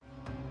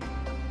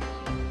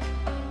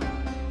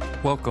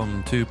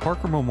Welcome to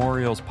Parker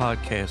Memorial's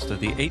podcast of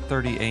the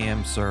 8:30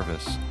 a.m.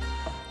 service.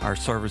 Our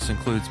service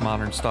includes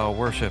modern-style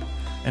worship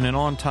and an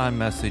on-time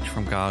message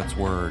from God's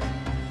Word.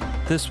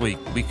 This week,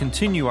 we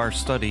continue our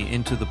study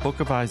into the book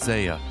of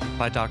Isaiah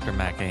by Dr.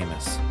 Mac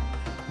Amos.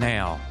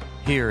 Now,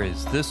 here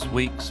is this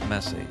week's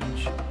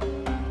message.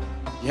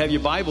 You have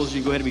your Bibles,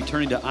 you can go ahead and be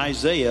turning to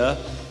Isaiah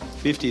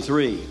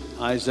 53.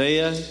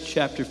 Isaiah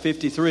chapter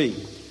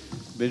 53.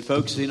 Been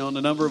focusing on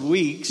a number of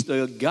weeks,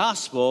 the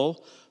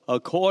gospel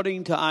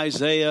according to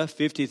Isaiah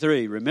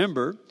 53.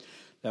 Remember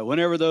that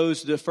whenever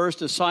the first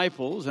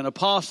disciples and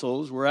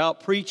apostles were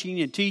out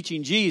preaching and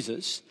teaching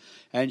Jesus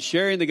and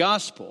sharing the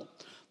gospel,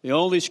 the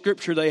only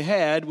scripture they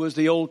had was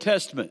the Old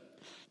Testament.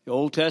 The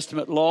Old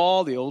Testament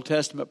law, the Old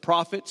Testament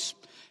prophets.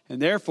 And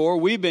therefore,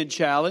 we've been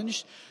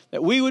challenged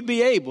that we would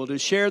be able to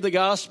share the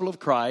gospel of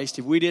Christ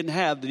if we didn't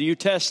have the New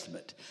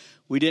Testament.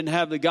 We didn't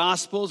have the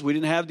Gospels. We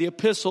didn't have the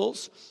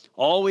epistles.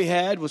 All we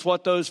had was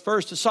what those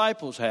first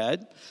disciples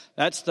had.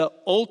 That's the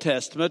Old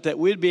Testament, that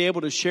we'd be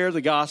able to share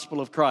the gospel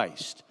of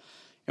Christ.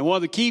 And one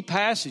of the key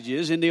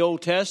passages in the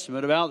Old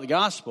Testament about the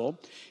gospel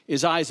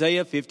is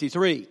Isaiah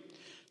 53.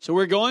 So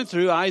we're going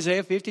through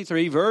Isaiah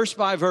 53 verse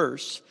by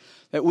verse,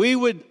 that we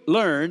would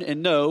learn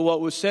and know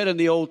what was said in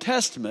the Old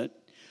Testament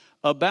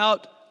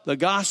about the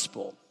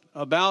gospel,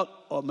 about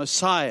a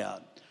Messiah,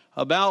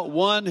 about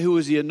one who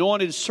was the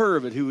anointed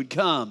servant who would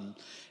come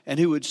and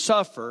who would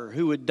suffer,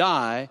 who would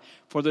die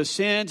for the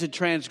sins and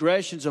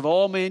transgressions of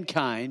all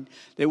mankind,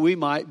 that we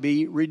might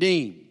be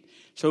redeemed.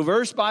 So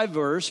verse by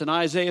verse in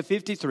Isaiah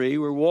 53,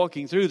 we're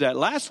walking through that.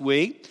 Last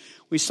week,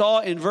 we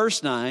saw in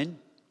verse 9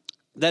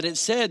 that it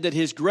said that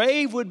his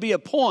grave would be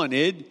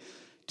appointed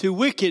to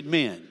wicked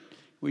men.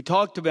 We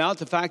talked about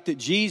the fact that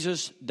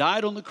Jesus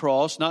died on the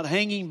cross, not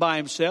hanging by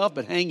himself,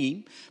 but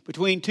hanging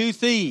between two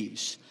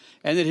thieves.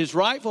 And that his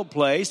rightful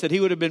place, that he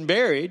would have been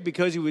buried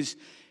because he was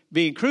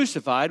being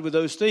crucified with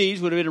those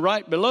thieves, would have been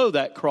right below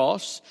that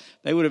cross.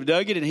 They would have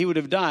dug it and he would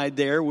have died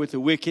there with the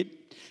wicked.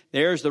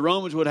 There, as the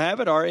Romans would have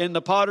it, are in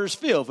the potter's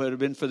field. It would have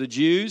been for the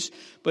Jews.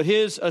 But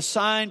his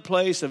assigned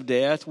place of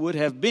death would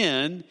have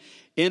been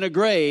in a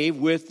grave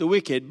with the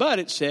wicked. But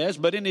it says,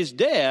 but in his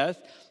death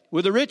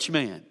with a rich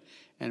man.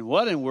 And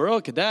what in the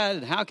world could that,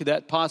 and how could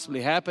that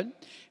possibly happen?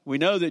 We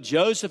know that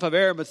Joseph of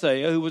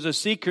Arimathea, who was a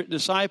secret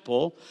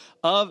disciple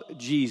of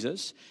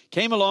Jesus,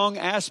 came along,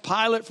 asked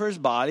Pilate for his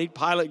body.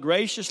 Pilate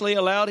graciously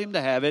allowed him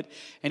to have it,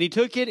 and he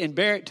took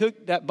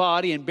that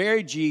body and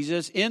buried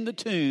Jesus in the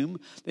tomb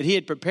that he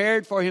had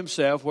prepared for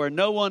himself, where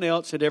no one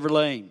else had ever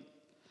lain.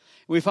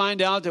 We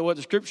find out that what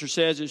the scripture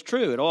says is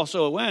true. It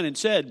also went and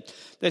said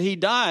that he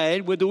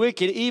died with the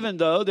wicked, even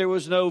though there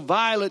was no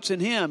violence in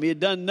him. He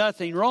had done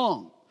nothing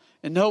wrong,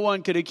 and no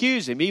one could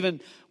accuse him. Even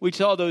we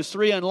saw those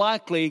three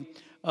unlikely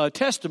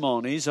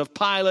testimonies of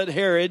Pilate,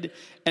 Herod,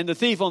 and the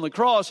thief on the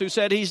cross, who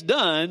said he's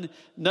done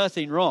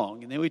nothing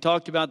wrong. And then we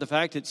talked about the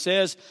fact it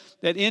says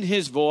that in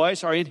his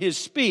voice or in his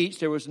speech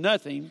there was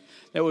nothing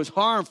that was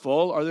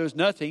harmful, or there was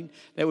nothing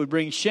that would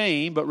bring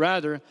shame, but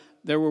rather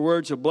there were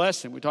words of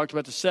blessing. We talked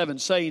about the 7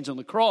 sayings on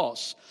the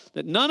cross,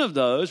 that none of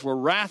those were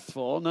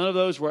wrathful, none of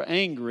those were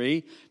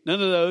angry, none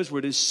of those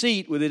were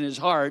deceit within his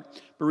heart,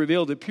 but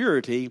revealed the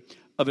purity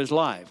of his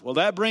life. Well,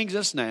 that brings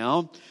us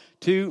now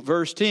to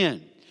verse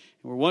 10.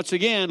 We're once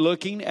again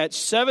looking at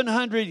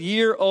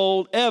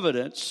 700-year-old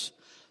evidence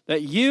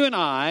that you and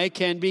I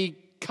can be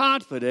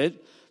confident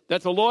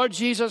that the Lord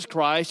Jesus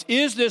Christ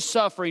is this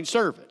suffering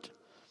servant.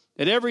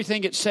 That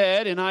everything it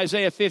said in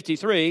Isaiah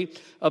 53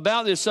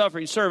 about this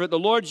suffering servant, the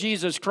Lord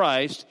Jesus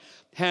Christ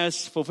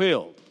has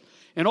fulfilled.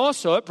 And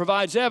also it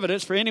provides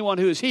evidence for anyone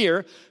who is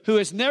here who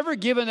has never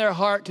given their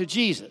heart to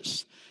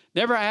Jesus,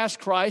 never asked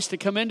Christ to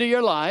come into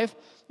your life,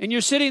 and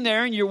you're sitting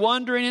there and you're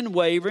wondering and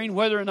wavering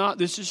whether or not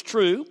this is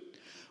true.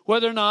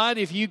 Whether or not,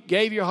 if you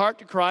gave your heart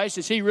to Christ,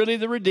 is he really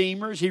the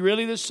Redeemer? Is he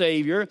really the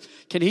Savior?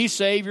 Can he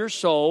save your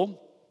soul?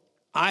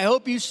 I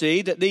hope you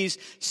see that these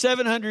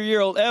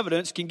 700-year-old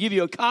evidence can give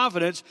you a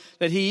confidence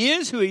that he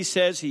is who he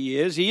says he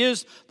is. He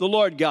is the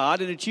Lord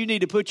God, and that you need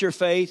to put your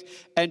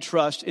faith and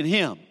trust in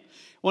him.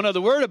 One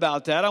other word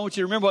about that, I want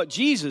you to remember what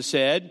Jesus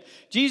said.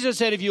 Jesus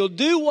said, if you'll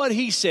do what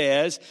he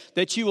says,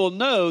 that you will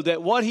know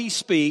that what he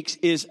speaks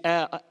is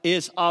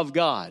of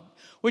God.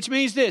 Which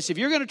means this, if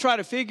you're going to try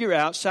to figure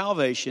out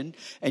salvation,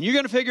 and you're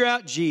going to figure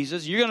out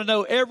Jesus, you're going to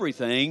know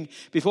everything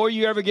before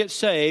you ever get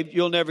saved,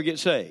 you'll never get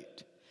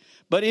saved.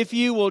 But if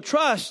you will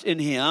trust in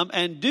him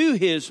and do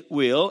his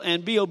will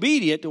and be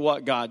obedient to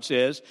what God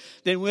says,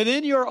 then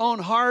within your own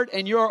heart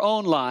and your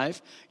own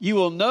life, you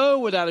will know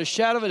without a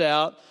shadow of a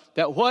doubt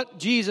that what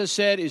Jesus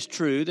said is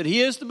true, that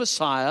he is the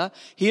Messiah,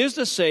 he is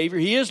the Savior,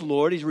 he is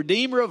Lord, he's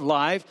Redeemer of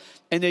life,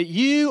 and that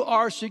you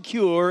are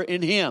secure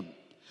in him.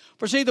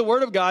 For see, the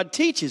Word of God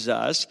teaches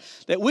us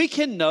that we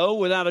can know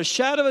without a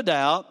shadow of a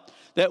doubt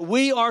that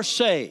we are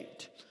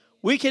saved.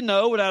 We can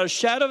know without a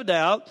shadow of a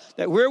doubt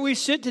that where we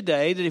sit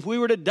today, that if we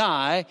were to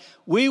die,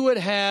 we would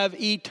have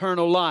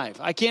eternal life.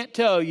 I can't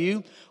tell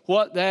you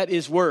what that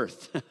is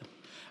worth.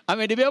 I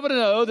mean, to be able to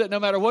know that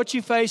no matter what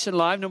you face in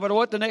life, no matter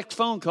what the next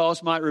phone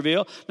calls might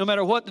reveal, no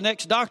matter what the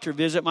next doctor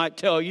visit might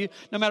tell you,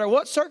 no matter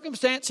what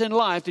circumstance in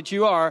life that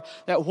you are,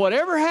 that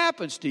whatever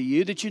happens to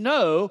you, that you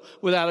know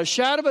without a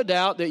shadow of a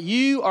doubt that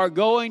you are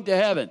going to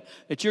heaven,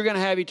 that you're going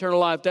to have eternal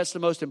life. That's the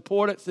most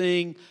important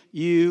thing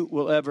you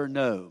will ever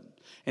know.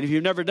 And if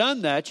you've never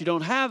done that, you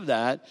don't have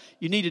that.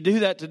 You need to do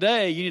that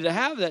today. You need to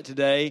have that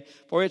today,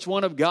 for it's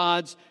one of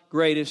God's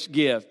greatest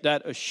gifts,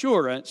 that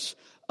assurance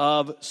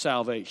of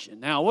salvation.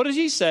 Now, what does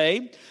he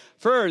say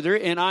further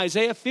in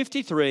Isaiah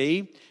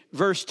 53,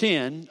 verse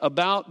 10,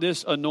 about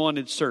this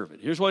anointed servant?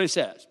 Here's what he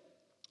says.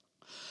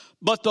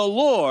 But the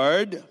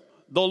Lord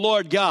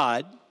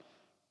God,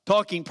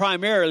 talking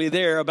primarily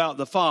there about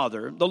the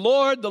Father, the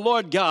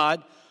Lord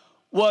God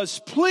was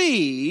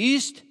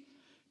pleased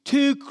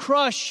to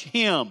crush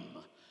him.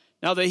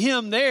 Now, the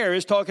him there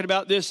is talking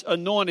about this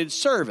anointed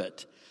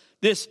servant,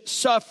 this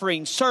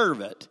suffering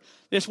servant.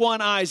 This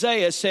one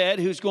Isaiah said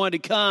who's going to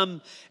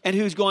come and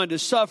who's going to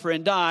suffer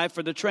and die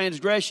for the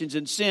transgressions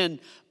and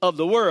sin of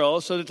the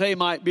world so that they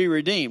might be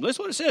redeemed.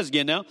 Listen what it says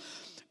again now.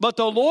 But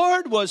the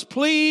Lord was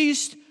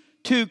pleased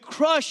to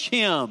crush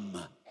him,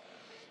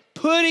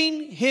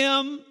 putting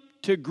him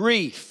to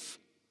grief.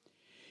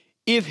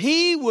 If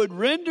he would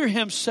render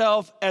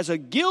himself as a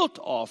guilt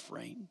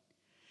offering,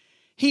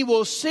 he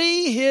will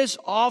see his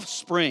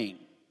offspring.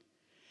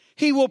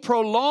 He will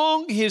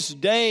prolong his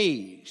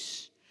days.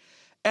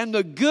 And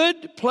the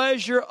good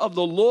pleasure of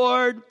the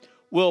Lord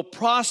will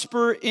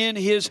prosper in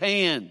his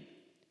hand.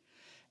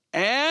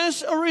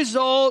 As a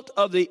result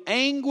of the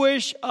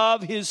anguish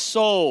of his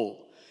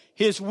soul,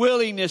 his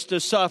willingness to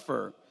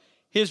suffer,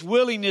 his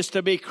willingness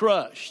to be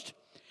crushed,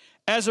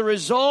 as a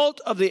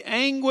result of the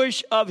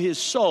anguish of his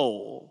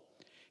soul,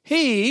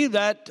 he,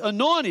 that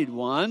anointed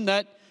one,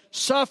 that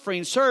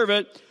suffering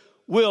servant,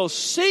 will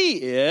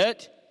see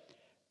it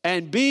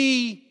and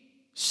be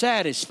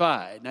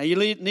satisfied. Now, you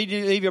need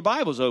to leave your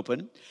Bibles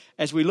open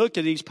as we look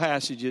at these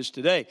passages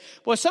today.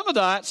 Well, some of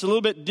that's a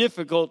little bit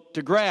difficult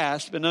to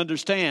grasp and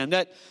understand.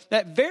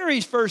 That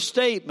very first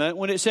statement,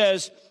 when it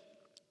says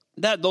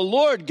that the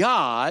Lord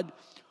God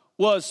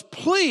was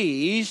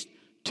pleased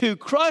to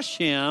crush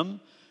him,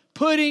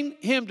 putting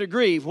him to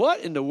grief.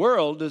 What in the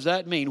world does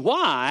that mean?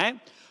 Why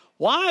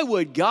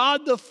would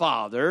God the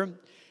Father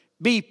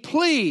be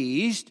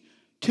pleased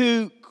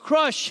to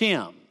crush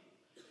him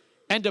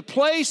and to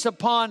place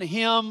upon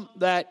him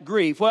that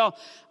grief? Well,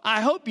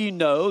 I hope you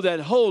know that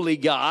holy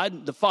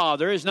God, the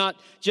Father, is not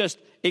just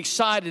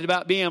excited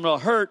about being able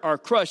to hurt or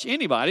crush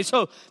anybody.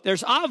 So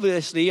there's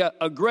obviously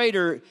a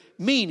greater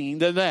meaning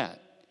than that.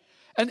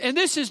 And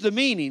this is the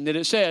meaning that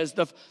it says.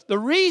 The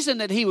reason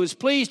that he was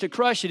pleased to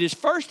crush it is,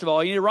 first of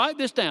all, you need to write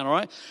this down, all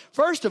right?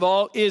 First of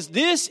all,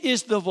 this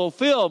is the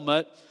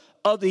fulfillment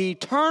of the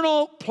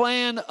eternal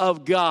plan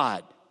of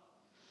God.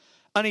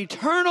 An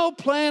eternal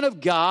plan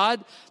of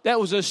God that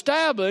was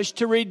established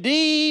to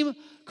redeem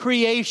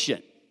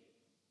creation.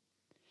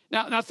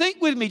 Now think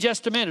with me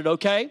just a minute,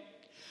 okay?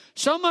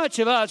 So much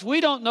of us,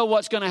 we don't know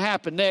what's going to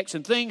happen next,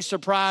 and things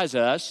surprise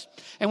us.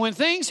 And when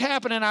things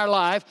happen in our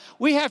life,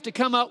 we have to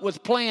come up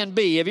with plan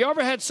B. Have you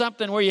ever had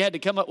something where you had to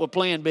come up with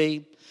plan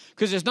B?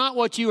 Because it's not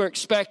what you were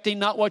expecting,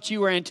 not what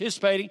you were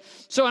anticipating.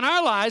 So in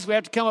our lives, we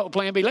have to come up with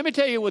plan B. Let me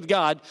tell you, with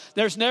God,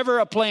 there's never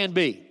a plan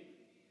B.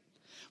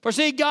 For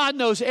see, God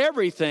knows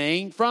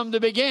everything from the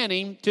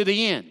beginning to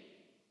the end.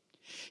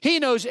 He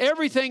knows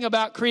everything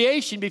about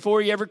creation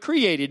before he ever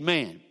created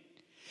man.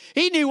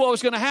 He knew what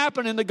was going to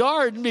happen in the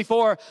garden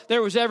before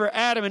there was ever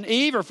Adam and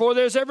Eve or before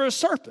there was ever a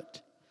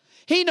serpent.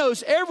 He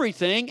knows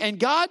everything, and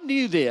God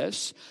knew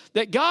this,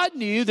 that God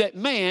knew that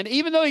man,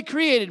 even though he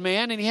created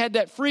man and he had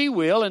that free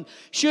will and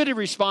should have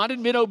responded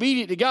and been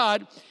obedient to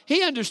God,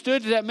 he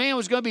understood that man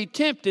was going to be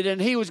tempted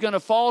and he was going to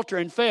falter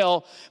and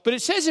fail. But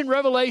it says in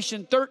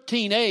Revelation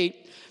 13:8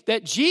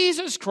 that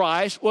Jesus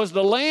Christ was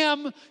the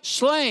Lamb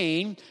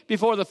slain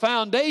before the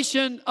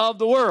foundation of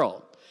the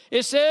world.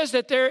 It says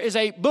that there is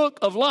a book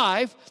of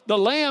life, the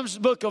Lamb's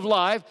book of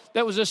life,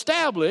 that was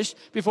established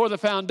before the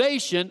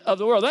foundation of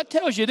the world. That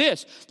tells you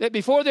this, that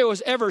before there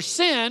was ever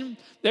sin,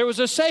 there was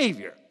a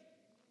Savior.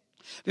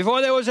 Before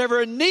there was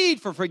ever a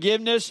need for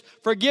forgiveness,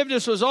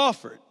 forgiveness was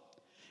offered.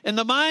 In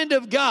the mind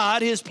of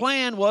God, his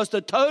plan was the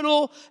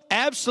total,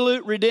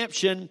 absolute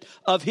redemption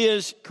of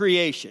his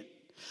creation.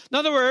 In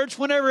other words,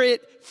 whenever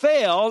it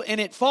failed and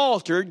it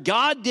faltered,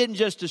 God didn't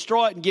just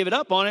destroy it and give it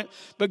up on it,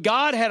 but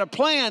God had a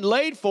plan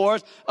laid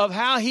forth of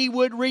how he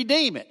would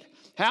redeem it,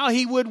 how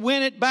he would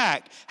win it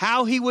back,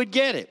 how he would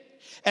get it.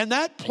 And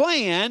that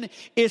plan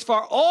is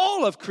for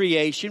all of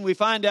creation. We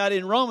find out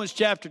in Romans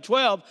chapter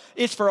 12,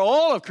 it's for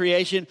all of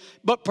creation,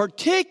 but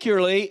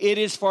particularly it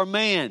is for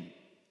man.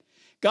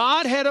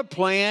 God had a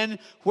plan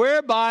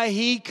whereby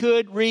he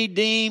could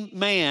redeem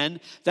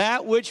man,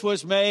 that which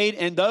was made,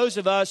 and those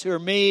of us who are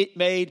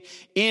made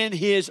in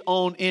his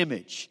own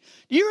image.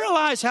 Do you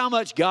realize how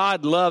much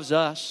God loves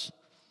us?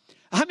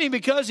 I mean,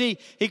 because he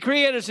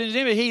created us in his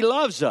image, he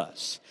loves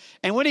us.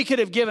 And when he could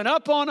have given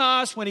up on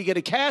us, when he could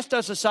have cast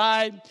us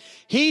aside,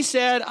 he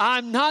said,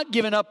 I'm not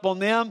giving up on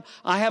them.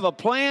 I have a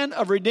plan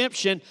of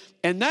redemption.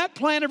 And that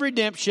plan of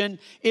redemption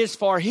is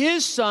for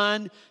his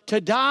son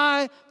to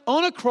die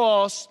on a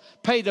cross,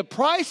 pay the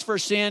price for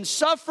sin,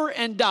 suffer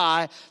and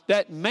die,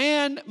 that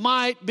man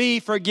might be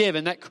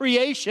forgiven, that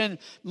creation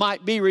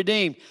might be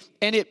redeemed.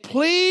 And it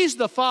pleased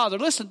the Father.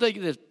 Listen,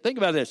 think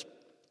about this.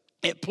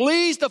 It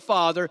pleased the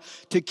Father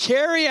to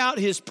carry out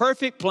his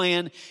perfect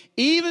plan,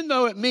 even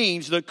though it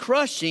means the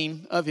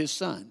crushing of his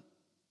Son.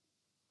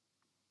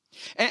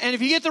 And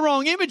if you get the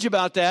wrong image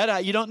about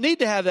that, you don't need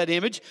to have that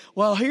image.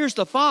 Well, here's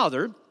the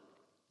Father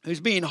who's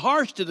being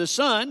harsh to the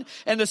Son,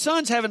 and the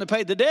Son's having to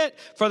pay the debt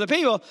for the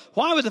people.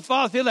 Why would the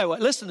Father feel that way?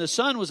 Listen, the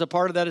Son was a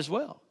part of that as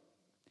well.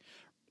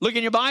 Look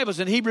in your Bibles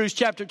in Hebrews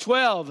chapter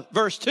 12,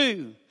 verse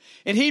 2.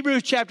 In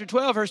Hebrews chapter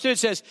 12, verse 2, it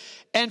says,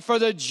 and for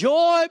the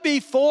joy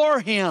before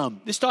him,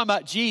 this is talking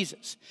about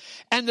Jesus,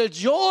 and the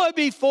joy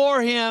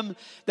before him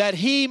that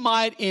he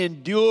might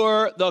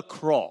endure the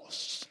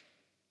cross.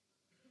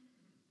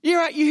 You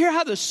hear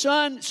how the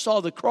Son saw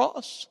the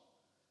cross?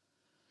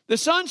 The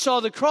Son saw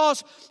the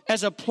cross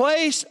as a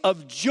place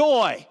of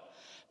joy.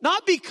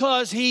 Not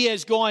because he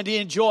is going to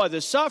enjoy the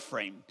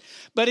suffering,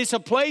 but it's a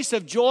place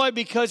of joy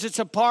because it's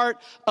a part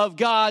of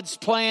God's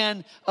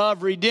plan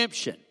of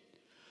redemption.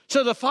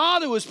 So the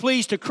Father was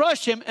pleased to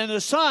crush him, and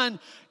the Son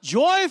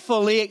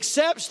joyfully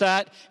accepts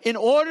that in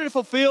order to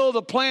fulfill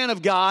the plan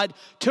of God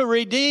to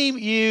redeem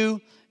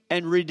you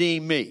and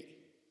redeem me.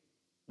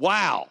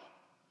 Wow.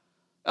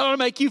 That ought to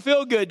make you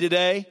feel good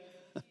today.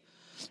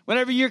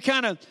 Whenever you're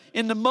kind of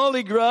in the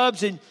mully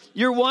grubs and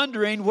you're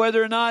wondering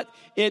whether or not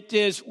it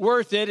is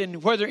worth it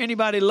and whether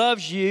anybody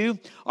loves you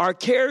or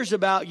cares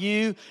about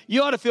you,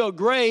 you ought to feel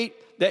great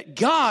that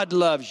God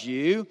loves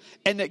you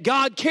and that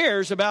God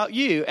cares about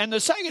you. And the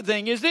second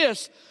thing is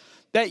this,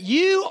 that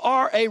you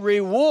are a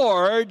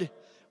reward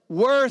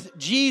worth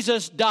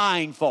Jesus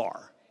dying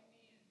for.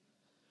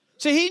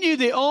 See, he knew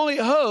the only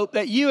hope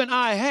that you and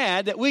I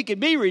had, that we could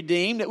be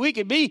redeemed, that we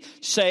could be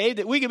saved,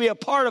 that we could be a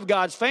part of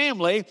God's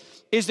family,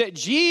 is that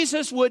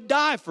Jesus would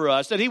die for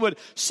us, that he would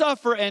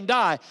suffer and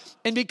die.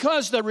 And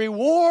because the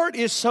reward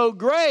is so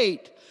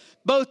great,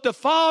 both the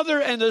Father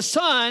and the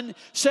Son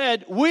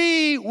said,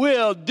 we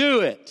will do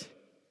it.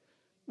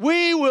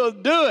 We will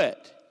do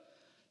it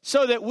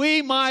so that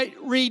we might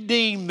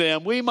redeem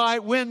them. We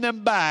might win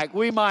them back.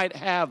 We might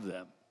have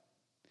them.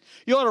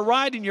 You ought to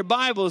write in your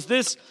Bibles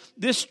this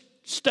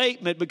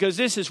statement, because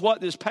this is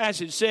what this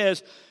passage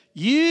says.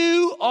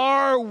 You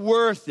are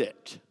worth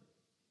it.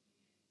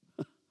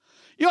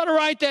 You ought to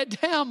write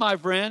that down, my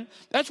friend.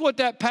 That's what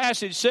that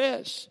passage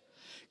says.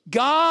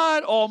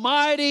 God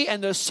Almighty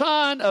and the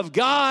Son of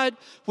God,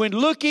 when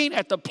looking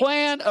at the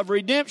plan of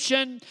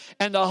redemption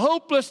and the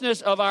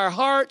hopelessness of our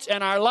hearts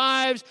and our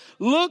lives,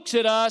 looks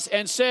at us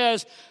and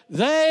says,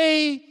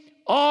 they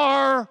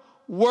are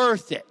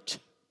worth it.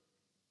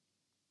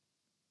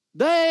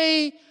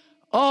 They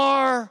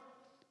are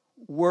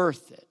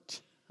worth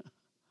it.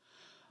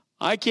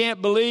 I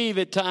can't believe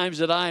at times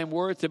that I am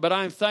worth it, but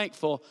I'm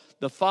thankful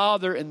the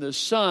Father and the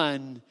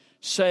Son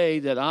say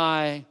that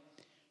I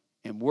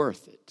am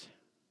worth it.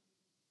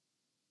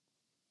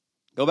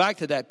 Go back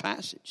to that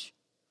passage.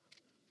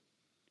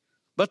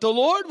 But the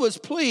Lord was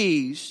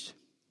pleased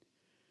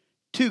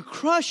to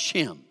crush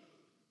him.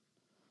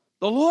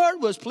 The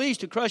Lord was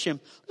pleased to crush him.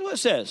 Look what it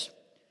says.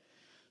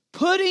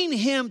 Putting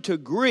him to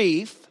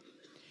grief,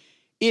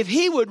 if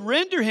he would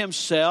render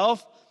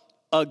himself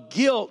a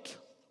guilt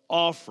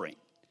offering.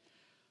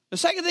 The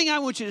second thing I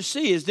want you to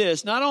see is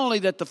this. Not only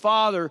that the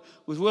Father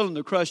was willing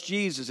to crush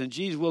Jesus and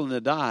Jesus willing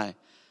to die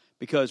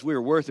because we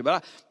were worth it,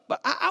 but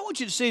I want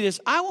you to see this.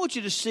 I want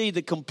you to see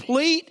the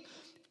complete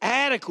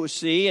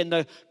adequacy and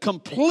the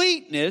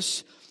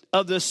completeness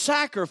of the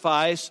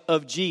sacrifice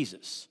of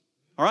Jesus.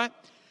 All right?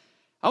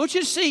 I want you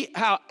to see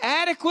how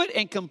adequate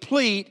and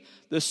complete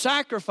the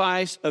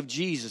sacrifice of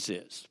Jesus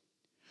is.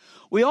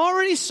 We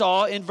already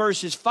saw in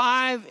verses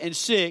 5 and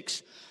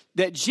 6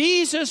 that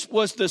Jesus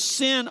was the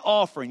sin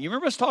offering. You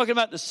remember us talking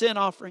about the sin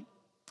offering?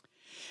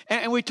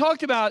 And we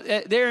talked about,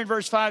 there in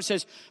verse 5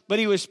 says, but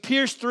he was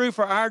pierced through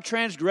for our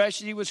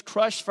transgressions. He was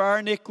crushed for our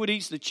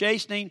iniquities. The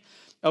chastening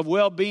of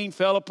well-being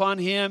fell upon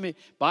him.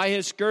 By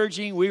his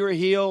scourging we were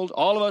healed.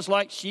 All of us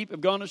like sheep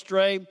have gone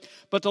astray.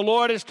 But the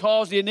Lord has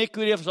caused the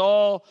iniquity of us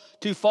all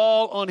to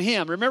fall on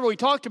him. Remember, we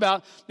talked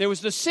about there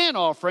was the sin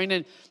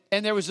offering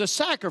and there was the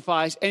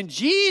sacrifice. And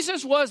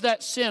Jesus was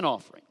that sin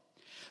offering.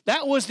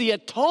 That was the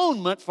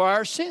atonement for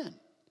our sin.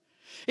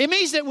 It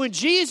means that when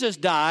Jesus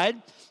died,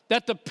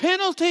 that the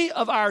penalty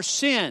of our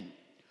sin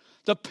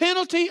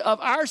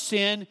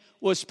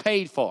was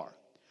paid for.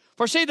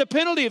 For see, the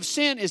penalty of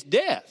sin is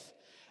death.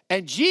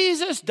 And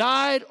Jesus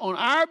died on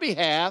our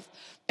behalf,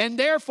 and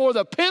therefore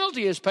the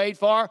penalty is paid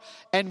for,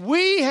 and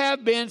we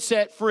have been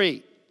set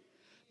free.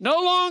 No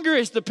longer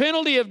is the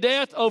penalty of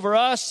death over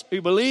us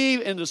who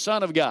believe in the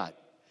Son of God.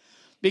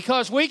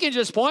 Because we can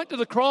just point to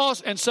the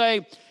cross and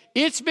say,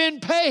 it's been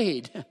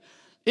paid.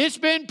 It's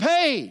been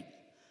paid.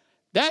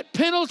 That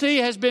penalty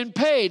has been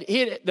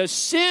paid. The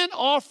sin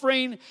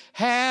offering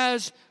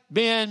has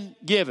been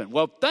given.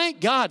 Well,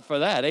 thank God for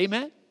that.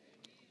 Amen.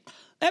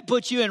 That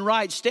puts you in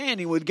right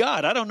standing with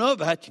God. I don't know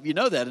about if you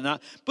know that or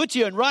not. Puts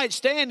you in right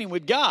standing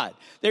with God.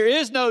 There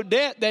is no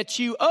debt that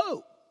you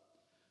owe.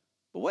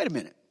 But wait a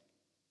minute.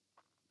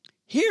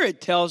 Here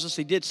it tells us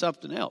he did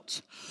something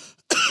else.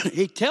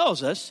 He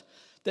tells us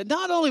that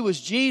not only was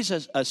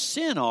Jesus a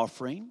sin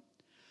offering,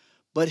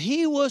 but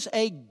he was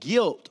a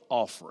guilt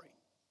offering.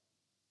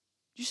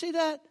 Do you see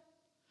that?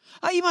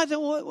 You might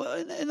think, well,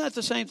 isn't that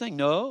the same thing?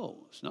 No,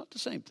 it's not the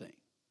same thing.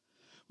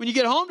 When you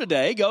get home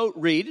today, go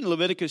read in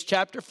Leviticus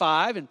chapter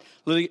 5 and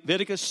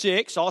Leviticus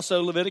 6,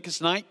 also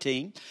Leviticus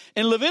 19.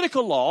 In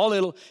Levitical law,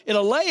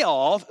 it'll lay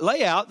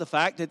out the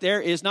fact that there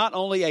is not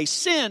only a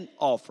sin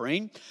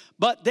offering,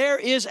 but there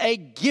is a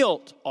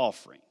guilt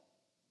offering.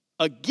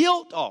 A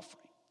guilt offering.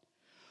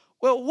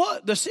 Well,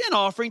 the sin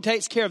offering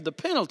takes care of the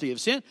penalty of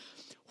sin.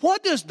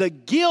 What does the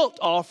guilt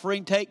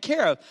offering take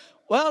care of?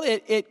 Well,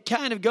 it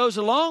kind of goes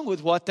along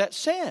with what that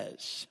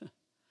says.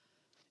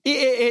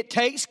 It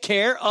takes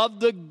care of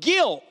the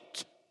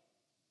guilt.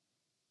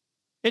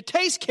 It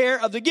takes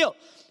care of the guilt.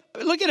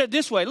 Look at it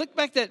this way. Look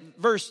back at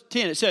verse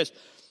 10. It says,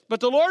 but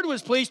the Lord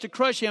was pleased to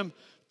crush him,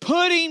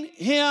 putting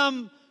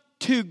him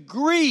to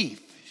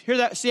grief. Hear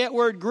that? See that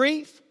word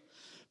grief?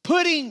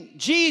 Putting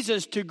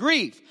Jesus to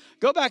grief.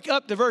 Go back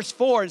up to verse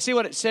 4 and see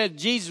what it said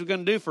Jesus was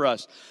going to do for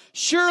us.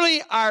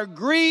 Surely our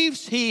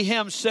griefs he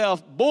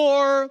himself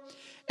bore,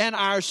 and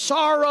our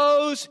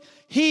sorrows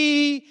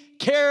he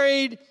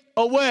carried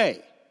away.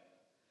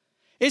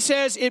 It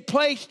says he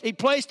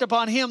placed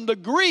upon him the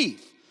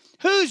grief.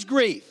 Whose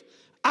grief?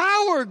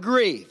 Our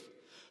grief.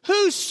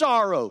 Whose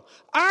sorrow?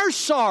 Our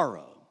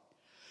sorrow.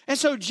 And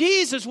so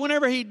Jesus,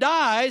 whenever he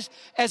dies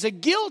as a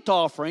guilt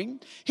offering,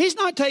 he's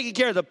not taking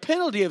care of the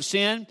penalty of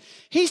sin.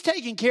 He's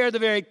taking care of the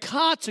very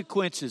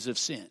consequences of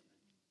sin.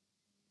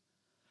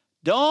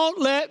 Don't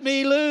let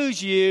me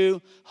lose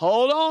you.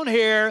 Hold on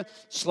here.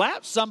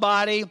 Slap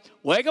somebody.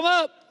 Wake them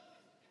up.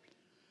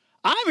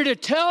 I'm here to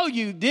tell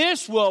you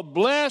this will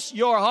bless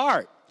your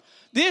heart.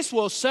 This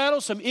will settle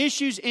some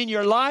issues in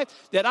your life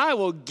that I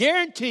will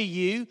guarantee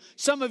you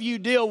some of you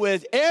deal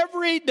with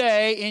every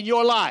day in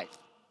your life.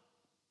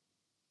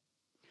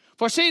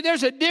 For see,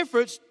 there's a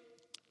difference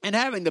in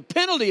having the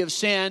penalty of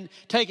sin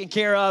taken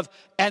care of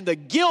and the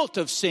guilt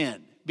of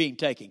sin being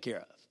taken care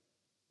of.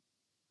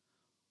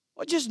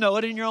 Well, just know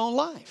it in your own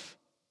life.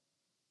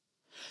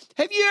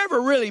 Have you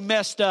ever really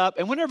messed up?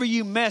 And whenever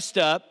you messed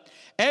up,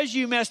 as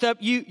you messed up,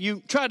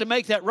 you tried to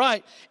make that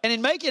right. And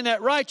in making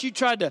that right, you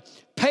tried to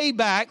pay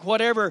back what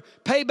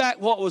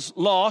was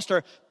lost,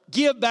 or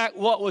give back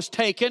what was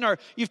taken, or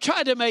you've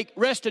tried to make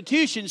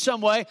restitution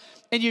some way,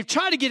 and you've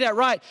tried to get that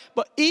right.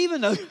 But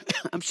even though,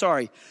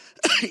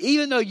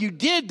 even though you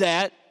did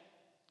that,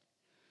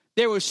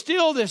 there was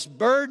still this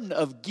burden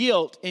of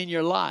guilt in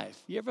your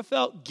life. You ever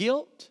felt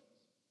guilt?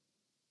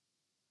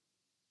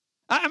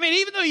 I mean,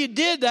 even though you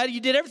did that,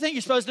 you did everything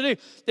you're supposed to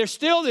do, there's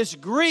still this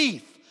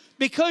grief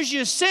because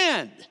you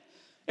sinned.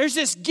 There's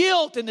this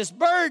guilt and this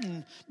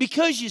burden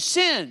because you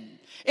sinned.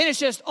 And it's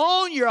just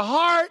on your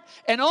heart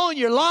and on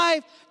your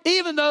life.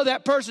 Even though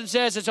that person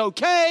says it's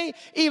okay,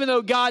 even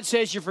though God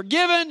says you're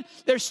forgiven,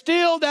 there's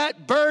still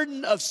that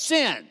burden of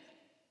sin.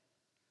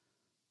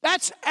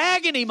 That's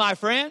agony, my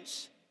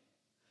friends.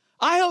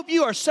 I hope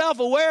you are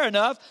self-aware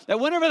enough that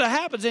whenever that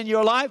happens in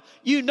your life,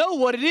 you know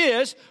what it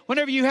is.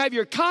 Whenever you have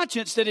your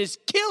conscience that is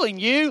killing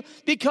you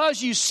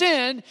because you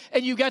sinned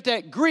and you got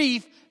that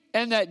grief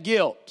and that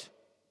guilt.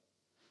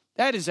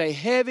 That is a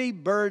heavy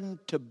burden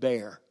to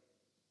bear.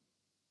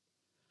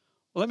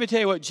 Well, let me tell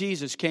you what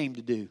Jesus came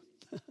to do.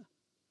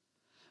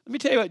 Let me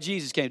tell you what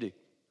Jesus came to do.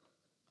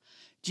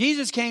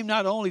 Jesus came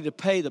not only to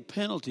pay the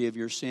penalty of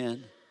your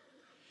sin,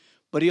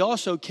 but he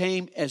also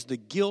came as the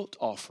guilt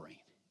offering.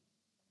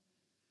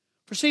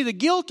 For see, the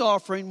guilt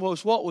offering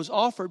was what was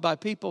offered by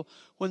people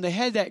when they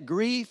had that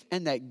grief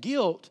and that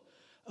guilt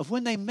of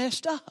when they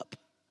messed up.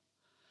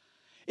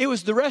 It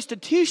was the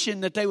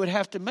restitution that they would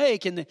have to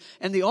make and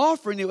the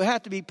offering that would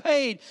have to be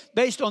paid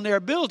based on their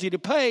ability to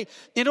pay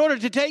in order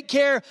to take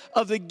care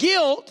of the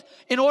guilt,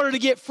 in order to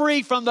get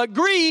free from the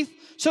grief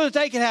so that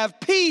they could have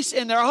peace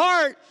in their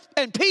heart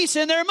and peace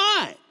in their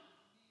mind.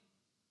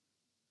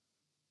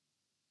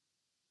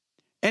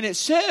 And it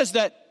says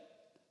that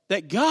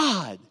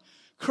God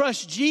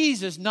crushed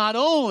Jesus not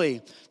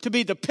only to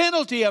be the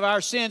penalty of our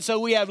sin so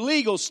we have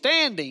legal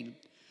standing,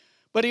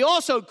 but he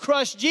also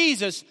crushed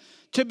Jesus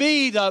to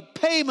be the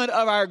payment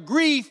of our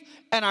grief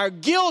and our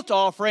guilt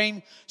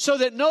offering so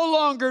that no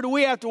longer do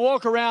we have to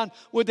walk around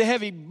with the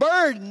heavy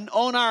burden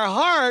on our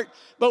heart,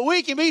 but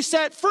we can be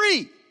set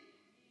free.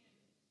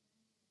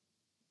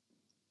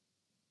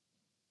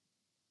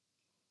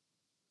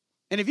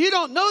 And if you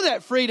don't know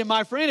that freedom,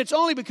 my friend, it's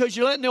only because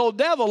you're letting the old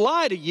devil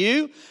lie to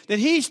you that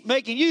he's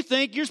making you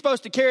think you're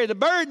supposed to carry the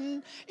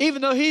burden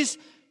even though he's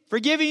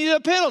forgiving you the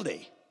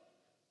penalty.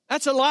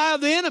 That's a lie of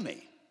the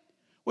enemy.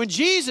 When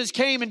Jesus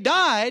came and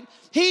died,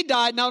 he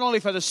died not only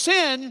for the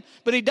sin,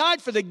 but he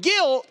died for the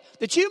guilt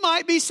that you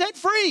might be set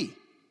free.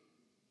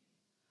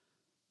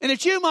 And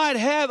that you might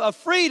have a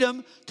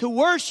freedom to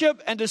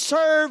worship and to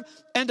serve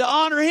and to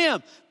honor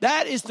Him.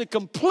 That is the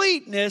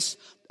completeness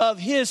of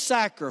His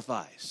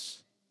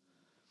sacrifice.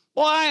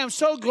 Well, I am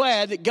so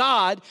glad that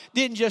God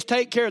didn't just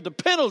take care of the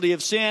penalty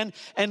of sin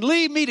and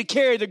leave me to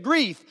carry the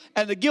grief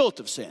and the guilt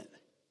of sin.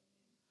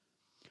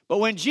 But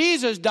when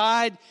Jesus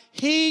died,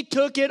 He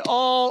took it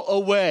all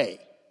away.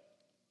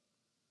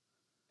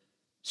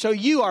 So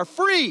you are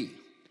free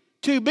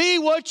to be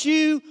what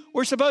you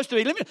were supposed to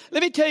be.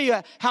 Let me tell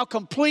you how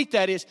complete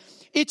that is.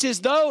 It's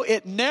as though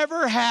it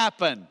never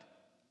happened.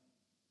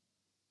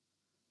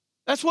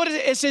 That's what it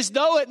is. It's as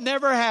though it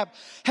never happened.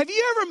 Have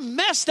you ever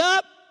messed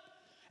up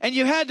and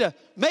you had to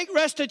make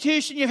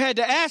restitution? You had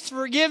to ask for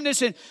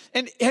forgiveness. And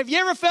have you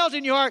ever felt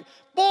in your heart,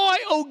 boy,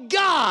 oh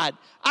God,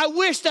 I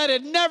wish that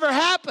had never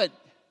happened.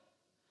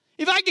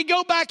 If I could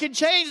go back and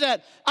change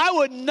that, I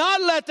would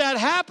not let that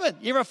happen.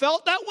 You ever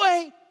felt that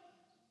way?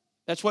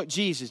 That's what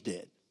Jesus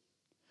did.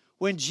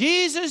 When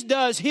Jesus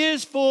does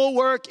His full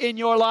work in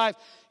your life,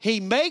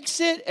 He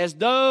makes it as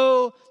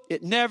though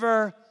it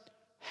never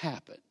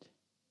happened.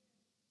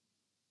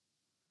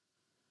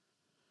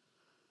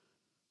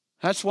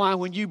 That's why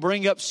when you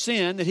bring up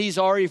sin that He's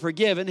already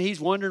forgiven, He's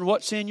wondering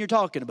what sin you're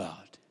talking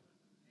about.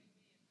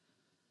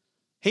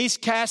 He's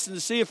casting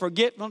the sea of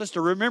forgetfulness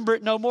to remember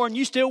it no more, and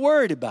you still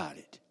worried about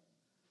it.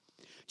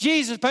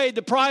 Jesus paid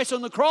the price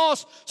on the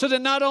cross so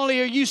that not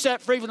only are you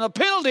set free from the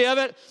penalty of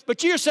it,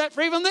 but you're set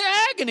free from the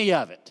agony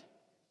of it.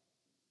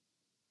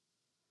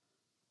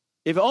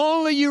 If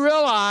only you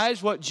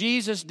realize what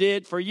Jesus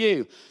did for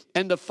you.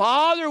 And the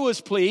Father was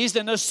pleased,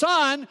 and the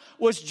Son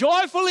was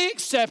joyfully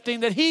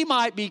accepting that He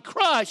might be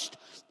crushed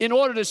in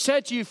order to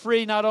set you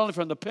free not only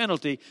from the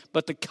penalty,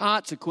 but the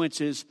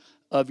consequences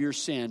of your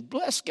sin.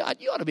 Bless God,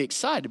 you ought to be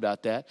excited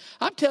about that.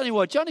 I'm telling you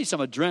what, y'all need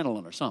some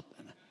adrenaline or something.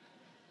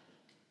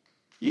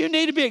 You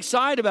need to be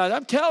excited about it.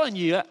 I'm telling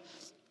you,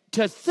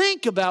 to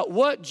think about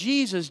what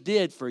Jesus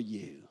did for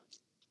you,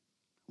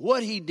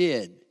 what He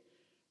did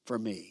for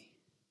me.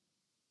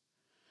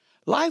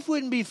 Life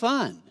wouldn't be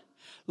fun.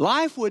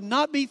 Life would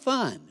not be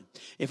fun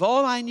if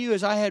all I knew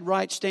is I had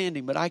right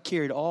standing, but I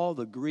carried all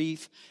the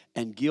grief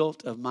and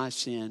guilt of my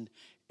sin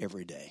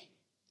every day.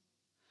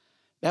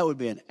 That would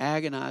be an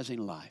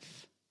agonizing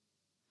life.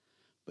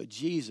 But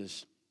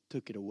Jesus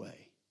took it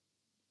away.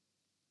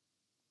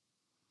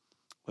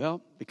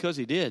 Well, because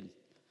He did,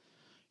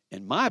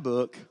 in my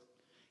book,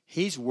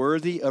 He's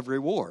worthy of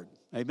reward.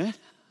 Amen?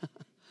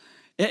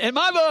 In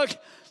my book,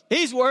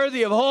 He's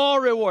worthy of all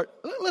reward.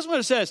 Listen what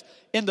it says.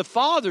 In the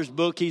Father's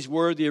book, He's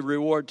worthy of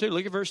reward too.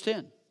 Look at verse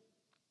 10.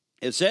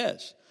 It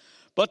says,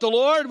 but the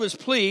Lord was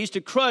pleased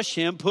to crush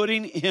him,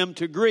 putting him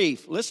to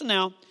grief. Listen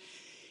now.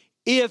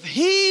 If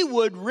He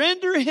would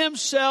render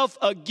Himself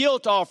a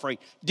guilt offering.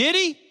 Did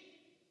He?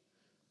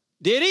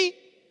 Did He?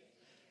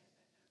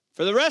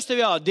 For the rest of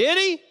y'all, did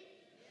He?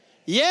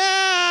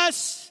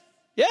 Yes.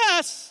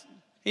 Yes,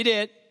 He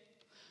did.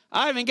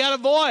 I haven't got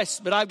a voice,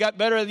 but I've got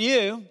better than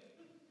you.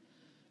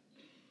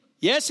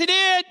 Yes, He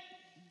did.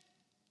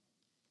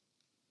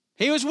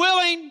 He was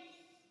willing.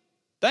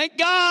 Thank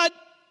God.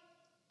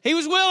 He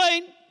was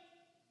willing.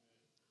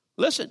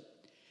 Listen,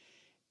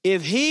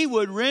 if He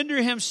would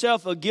render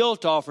Himself a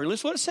guilt offering,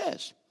 listen what it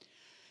says.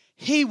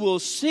 He will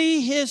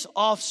see His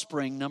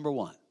offspring, number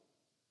one.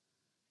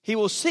 He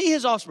will see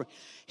His offspring.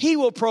 He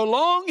will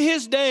prolong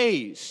His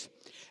days,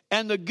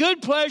 and the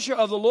good pleasure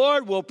of the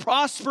Lord will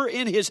prosper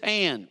in His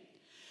hand.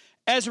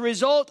 As a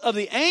result of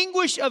the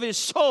anguish of His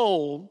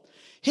soul,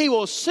 He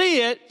will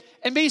see it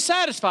and be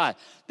satisfied.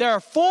 There are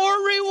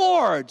 4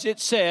 rewards, it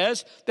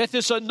says, that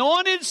this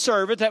anointed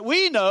servant that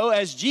we know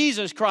as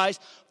Jesus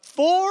Christ,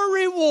 4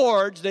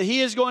 rewards that he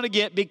is going to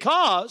get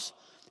because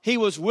he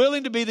was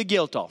willing to be the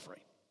guilt offering.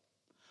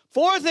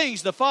 4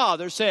 things the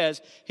Father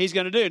says He's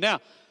going to do.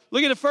 Now,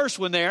 look at the first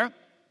one there.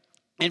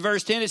 In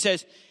verse 10 it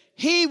says,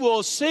 He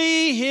will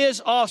see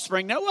His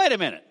offspring. Now, wait a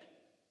minute.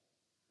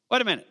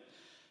 Wait a minute.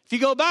 If you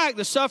go back,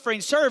 the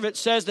suffering servant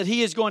says that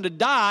he is going to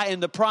die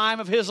in the prime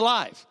of his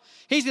life.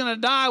 He's going to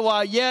die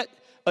while yet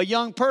a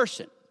young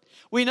person.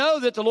 We know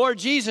that the Lord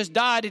Jesus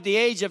died at the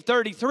age of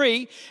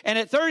 33, and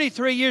at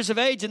 33 years of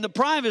age, in the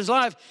prime of His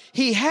life,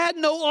 He had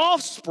no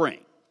offspring.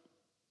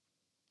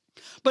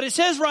 But it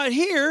says right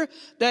here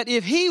that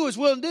if He was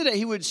willing to do that,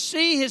 He would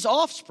see His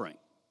offspring.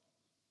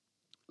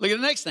 Look at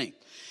the next thing.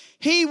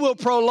 He will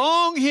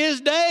prolong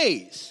His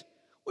days.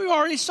 We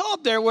already saw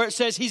it there where it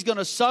says He's going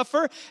to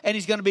suffer and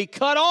He's going to be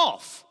cut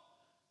off.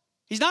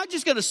 He's not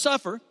just going to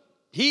suffer,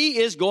 He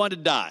is going to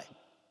die.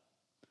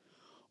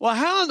 Well,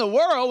 how in the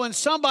world, when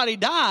somebody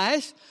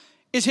dies,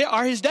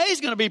 are his days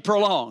going to be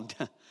prolonged?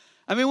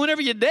 I mean,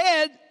 whenever you're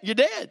dead, you're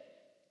dead.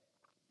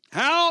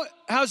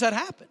 How's that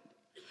happen?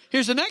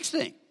 Here's the next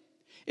thing.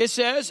 It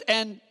says,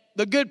 and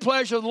the good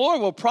pleasure of the Lord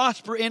will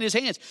prosper in His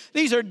hands.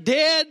 These are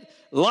dead,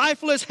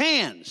 lifeless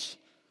hands.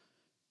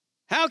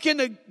 How can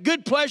the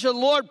good pleasure of the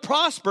Lord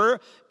prosper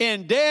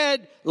in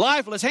dead,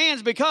 lifeless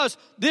hands? Because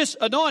this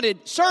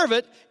anointed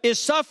servant is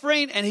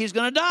suffering and he's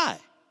going to die.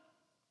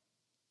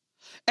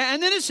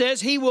 And then it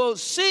says he will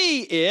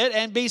see it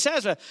and be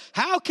satisfied.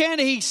 How can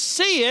he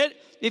see it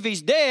if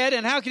he's dead?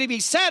 And how can he be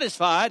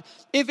satisfied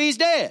if he's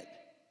dead?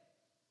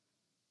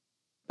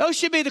 Those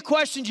should be the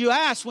questions you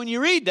ask when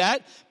you read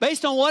that,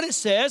 based on what it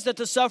says that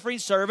the suffering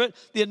servant,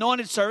 the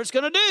anointed servant, is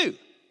going to do.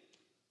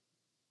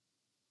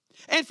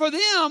 And for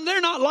them,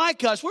 they're not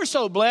like us. We're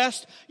so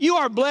blessed. You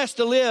are blessed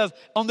to live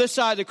on this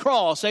side of the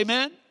cross.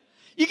 Amen?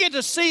 You get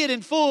to see it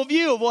in full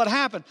view of what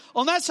happened.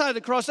 On that side of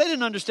the cross, they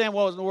didn't understand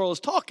what the world was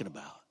talking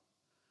about.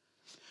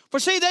 For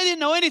see, they didn't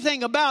know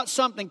anything about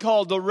something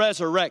called the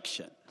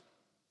resurrection.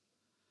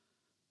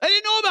 They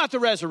didn't know about the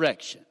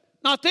resurrection.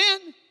 Not then.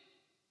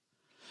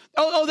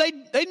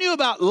 They knew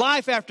about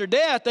life after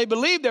death. They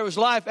believed there was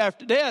life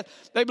after death.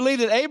 They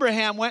believed that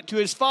Abraham went to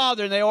his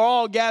father and they were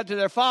all gathered to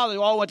their father. They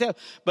all went to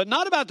heaven. But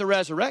not about the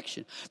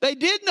resurrection. They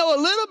did know a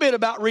little bit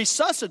about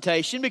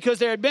resuscitation because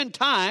there had been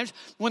times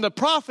when the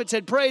prophets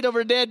had prayed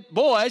over dead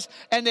boys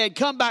and they had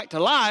come back to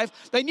life.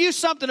 They knew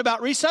something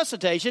about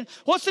resuscitation.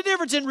 What's the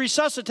difference in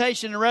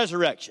resuscitation and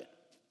resurrection?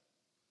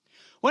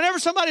 Whenever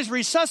somebody's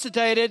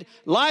resuscitated,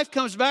 life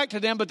comes back to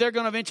them, but they're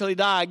going to eventually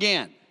die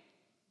again.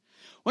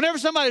 Whenever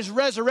somebody's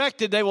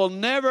resurrected, they will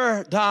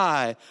never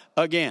die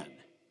again.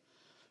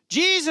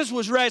 Jesus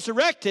was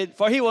resurrected,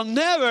 for he will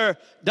never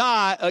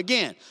die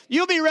again.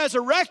 You'll be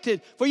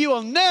resurrected, for you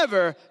will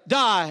never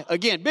die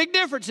again. Big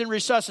difference in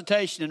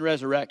resuscitation and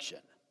resurrection.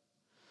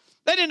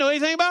 They didn't know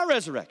anything about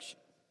resurrection.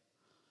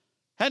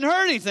 Hadn't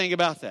heard anything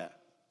about that.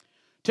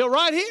 Till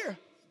right here.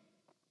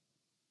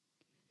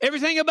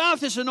 Everything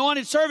about this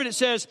anointed servant, it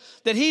says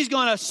that he's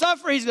going to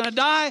suffer, he's going to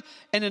die,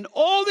 and then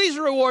all these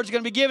rewards are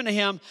going to be given to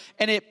him,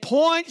 and it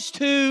points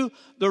to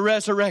the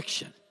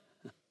resurrection.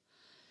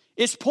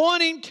 It's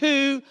pointing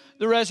to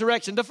the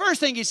resurrection. The first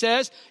thing he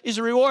says is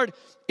the reward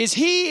is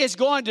he is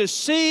going to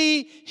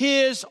see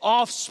his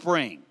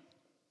offspring.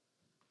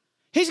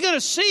 He's going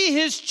to see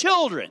his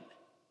children.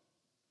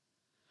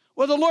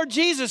 Well, the Lord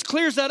Jesus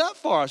clears that up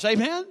for us.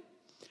 Amen?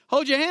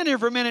 Hold your hand here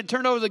for a minute and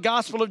turn over to the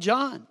Gospel of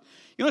John.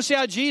 You want to see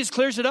how Jesus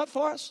clears it up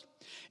for us?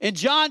 In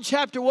John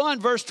chapter 1,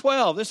 verse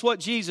 12, this is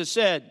what Jesus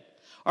said,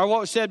 or what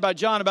was said by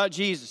John about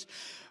Jesus.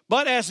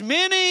 But as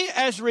many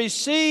as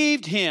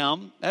received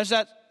him, that's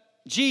that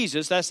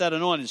Jesus, that's that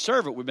anointed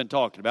servant we've been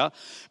talking about.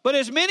 But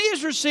as many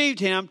as received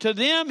him, to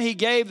them he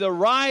gave the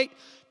right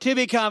to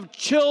become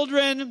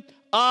children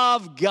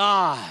of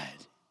God,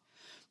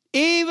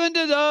 even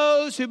to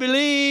those who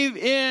believe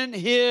in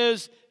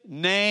his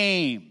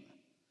name.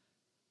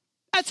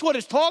 That's what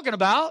it's talking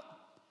about.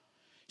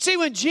 See,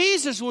 when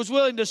Jesus was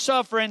willing to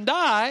suffer and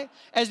die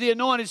as the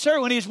anointed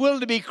servant, when he's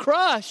willing to be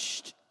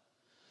crushed,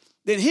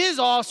 then his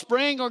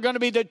offspring are going to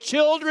be the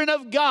children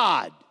of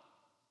God.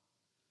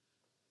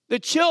 The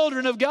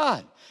children of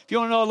God. If you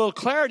want to know a little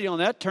clarity on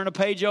that, turn a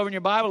page over in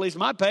your Bible, at least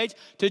my page,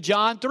 to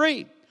John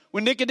 3.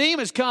 When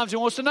Nicodemus comes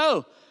and wants to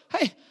know,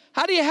 hey,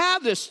 how do you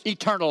have this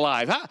eternal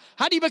life?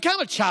 How do you become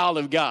a child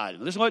of God?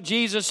 Listen to what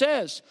Jesus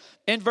says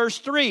in verse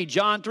 3,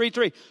 John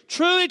 3:3.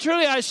 Truly,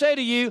 truly, I say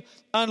to you,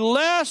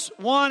 unless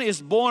one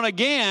is born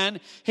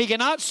again, he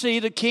cannot see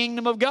the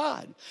kingdom of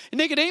God. And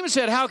Nicodemus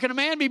said, how can a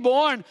man be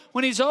born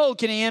when he's old?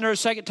 Can he enter a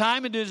second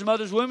time into his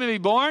mother's womb and be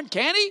born?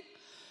 Can he?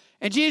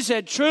 And Jesus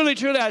said, truly,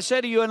 truly, I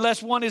say to you,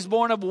 unless one is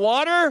born of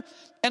water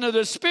and of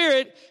the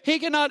Spirit, he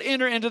cannot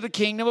enter into the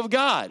kingdom of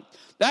God.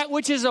 That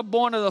which is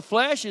born of the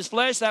flesh is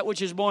flesh. That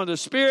which is born of the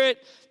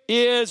Spirit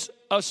is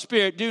of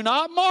spirit. Do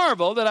not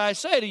marvel that I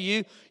say to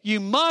you, you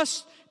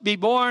must be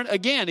born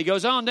again. He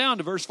goes on down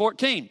to verse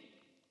 14.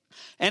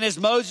 And as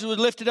Moses was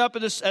lifted up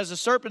as a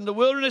serpent in the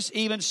wilderness,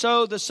 even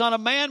so the Son of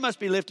Man must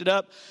be lifted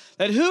up,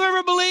 that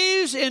whoever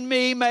believes in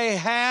me may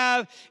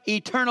have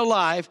eternal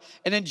life.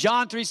 And in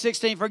John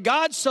 3:16, for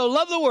God so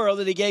loved the world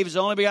that he gave his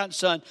only begotten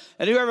Son,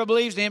 that whoever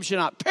believes in him should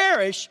not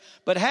perish,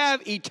 but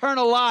have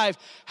eternal life.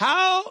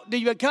 How do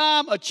you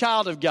become a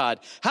child of God?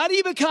 How do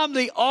you become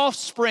the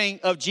offspring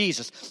of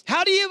Jesus?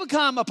 How do you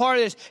become a part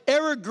of this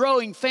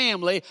ever-growing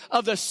family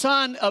of the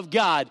Son of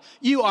God?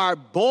 You are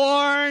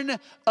born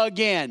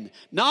again,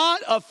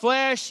 not of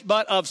flesh,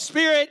 but of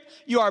spirit.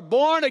 You are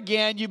born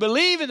again. You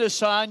believe in the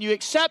Son. You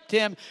accept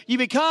him. You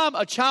become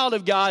a child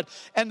of God.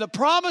 And the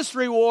promised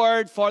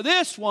reward for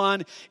this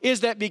one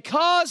is that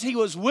because he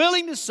was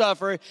willing to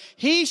suffer,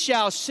 he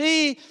shall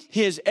see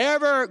his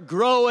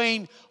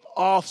ever-growing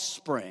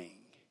offspring.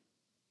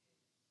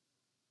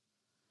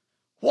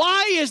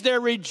 Why is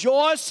there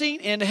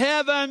rejoicing in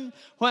heaven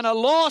when a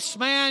lost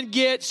man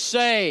gets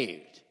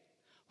saved?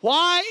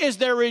 Why is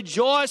there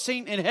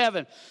rejoicing in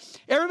heaven?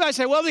 Everybody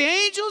say, well, the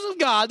angels of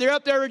God, they're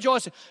up there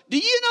rejoicing. Do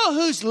you know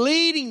who's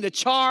leading the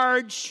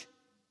charge?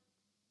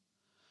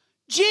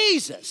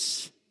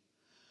 Jesus.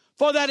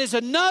 For that is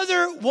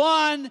another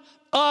one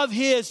of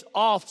his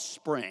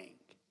offspring.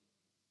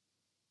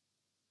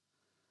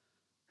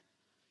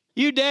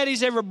 You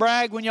daddies ever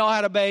brag when y'all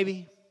had a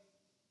baby?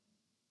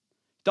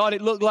 Thought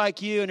it looked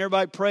like you and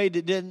everybody prayed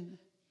it didn't?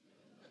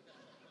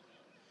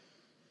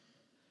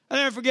 I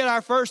never forget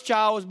our first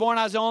child was born.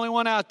 I was the only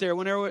one out there.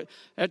 Whenever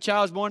that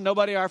child was born,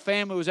 nobody in our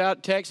family was out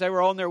in Texas. They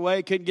were on their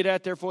way, couldn't get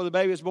out there before the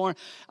baby was born.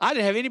 I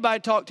didn't have anybody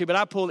to talk to, but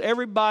I pulled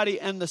everybody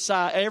in the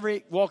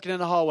side, walking in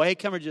the hallway. Hey,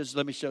 come here, just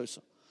let me show you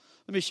some.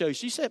 Let me show you.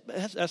 She said,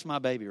 that's my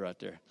baby right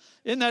there.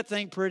 Isn't that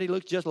thing pretty?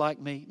 Looks just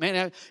like me.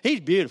 Man, he's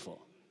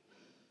beautiful.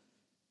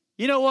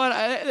 You know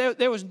what?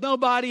 There was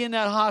nobody in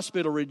that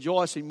hospital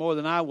rejoicing more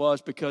than I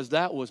was, because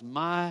that was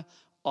my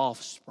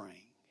offspring.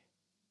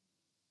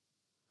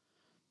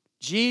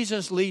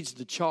 Jesus leads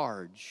the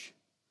charge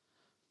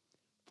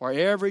for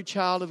every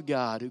child of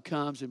God who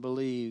comes and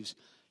believes.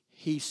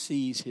 He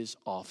sees his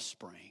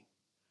offspring.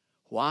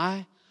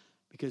 Why?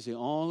 Because the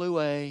only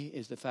way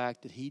is the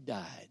fact that he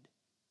died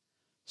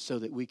so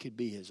that we could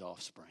be his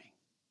offspring.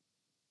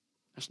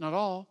 That's not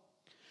all.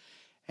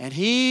 And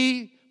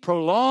he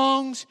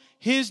prolongs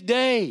his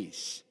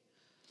days.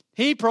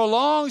 He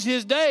prolongs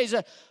his days.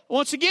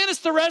 Once again,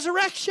 it's the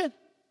resurrection.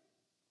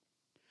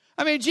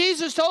 I mean,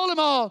 Jesus told them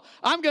all,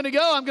 I'm going to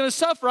go, I'm going to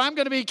suffer, I'm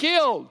going to be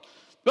killed.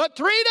 But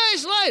 3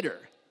 days later,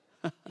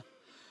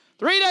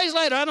 3 days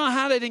later, I don't know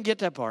how they didn't get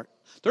that part.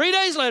 3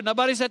 days later,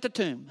 nobody's at the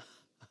tomb.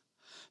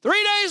 3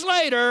 days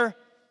later,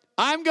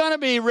 I'm going to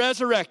be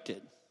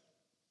resurrected.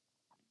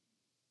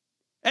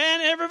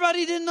 And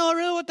everybody didn't know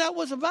really what that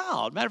was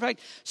about. Matter of fact,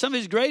 some of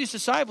his greatest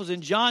disciples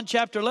in John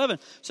chapter 11,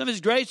 some of his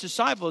greatest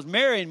disciples,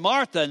 Mary and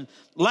Martha and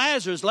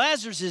Lazarus.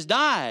 Lazarus has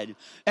died.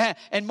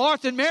 And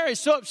Martha and Mary are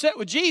so upset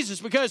with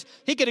Jesus because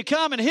he could have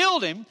come and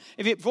healed him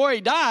before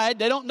he died.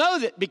 They don't know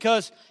that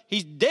because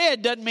he's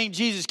dead doesn't mean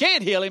Jesus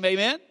can't heal him,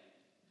 amen?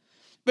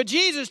 But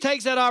Jesus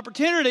takes that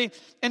opportunity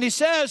and he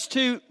says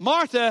to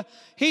Martha,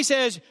 he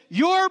says,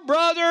 your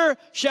brother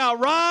shall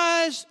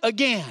rise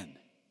again.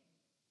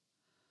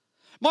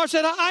 Martha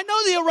said, I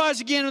know that he'll rise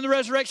again in the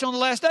resurrection on the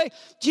last day.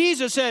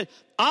 Jesus said,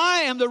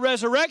 I am the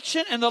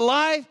resurrection and the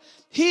life.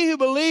 He who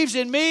believes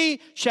in me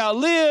shall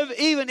live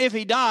even if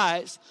he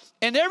dies.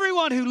 And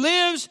everyone who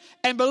lives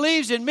and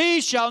believes in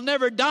me shall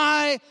never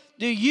die.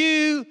 Do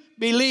you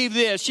believe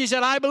this? She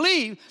said, I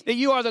believe that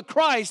you are the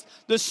Christ,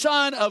 the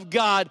Son of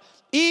God,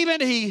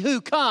 even he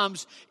who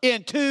comes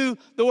into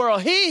the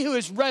world. He who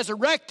is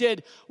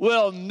resurrected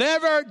will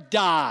never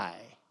die.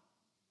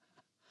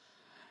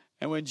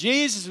 And when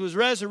Jesus was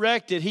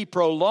resurrected, he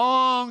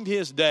prolonged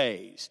his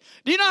days.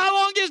 Do you know how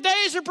long his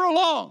days are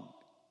prolonged?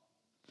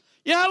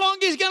 You know how long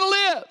he's going to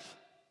live?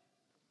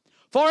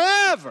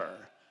 Forever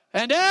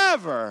and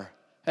ever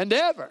and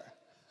ever.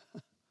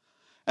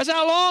 That's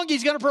how long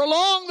he's going to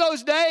prolong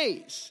those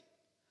days.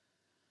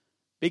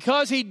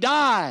 Because he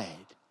died,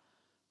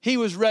 he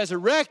was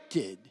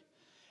resurrected,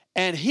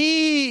 and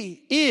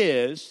he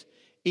is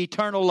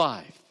eternal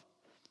life.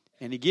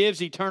 And he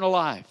gives eternal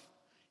life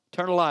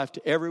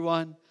to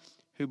everyone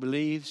who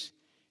believes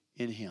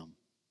in him.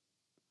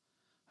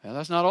 Well,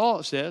 that's not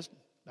all it says.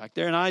 Back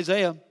there in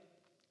Isaiah,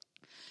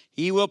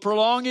 he will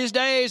prolong his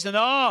days and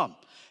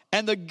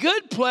the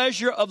good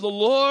pleasure of the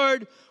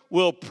Lord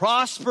will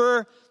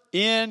prosper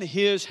in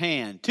his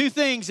hand. Two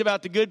things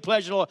about the good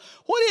pleasure of the Lord.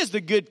 What is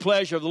the good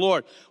pleasure of the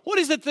Lord? What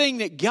is the thing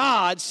that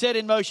God set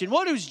in motion?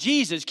 What was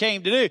Jesus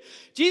came to do?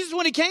 Jesus,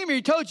 when he came here,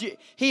 he told you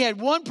he had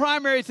one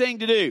primary thing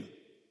to do.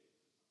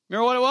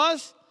 Remember what it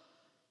was?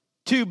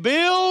 To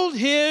build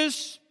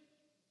his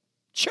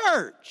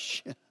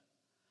church.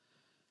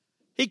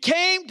 He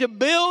came to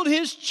build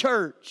his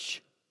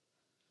church.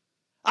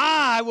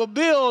 I will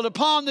build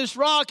upon this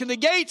rock, and the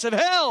gates of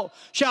hell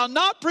shall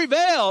not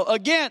prevail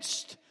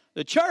against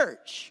the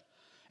church.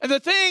 And the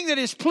thing that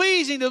is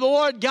pleasing to the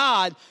Lord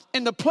God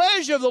and the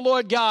pleasure of the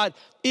Lord God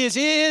is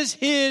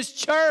his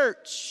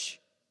church.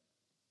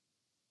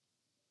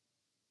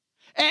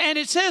 And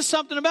it says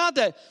something about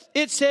that.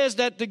 It says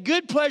that the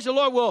good pleasure of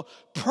the Lord will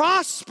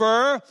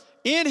prosper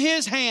in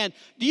his hand.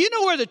 Do you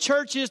know where the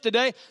church is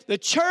today? The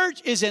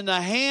church is in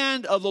the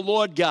hand of the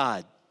Lord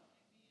God.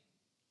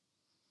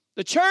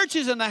 The church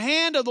is in the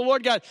hand of the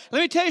Lord God.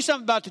 Let me tell you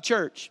something about the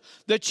church.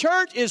 The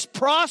church is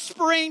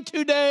prospering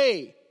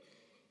today.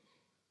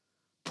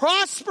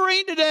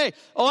 Prospering today.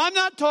 Oh, I'm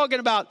not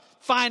talking about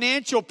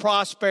financial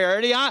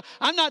prosperity.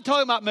 I'm not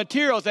talking about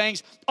material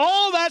things.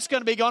 All that's going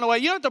to be going away.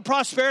 You know what the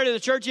prosperity of the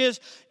church is?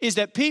 Is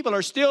that people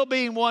are still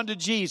being won to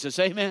Jesus.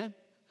 Amen?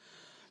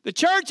 The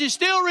church is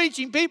still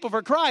reaching people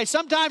for Christ.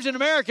 Sometimes in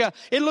America,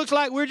 it looks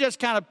like we're just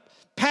kind of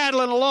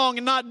paddling along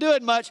and not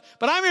doing much.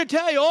 But I'm here to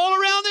tell you,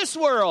 all around this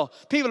world,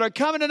 people are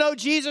coming to know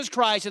Jesus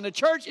Christ, and the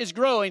church is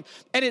growing,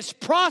 and it's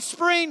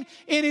prospering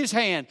in his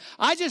hand.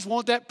 I just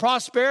want that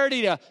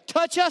prosperity to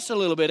touch us a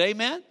little bit.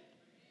 Amen?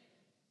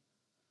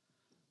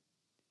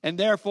 And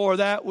therefore,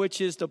 that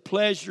which is the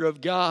pleasure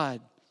of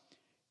God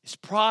is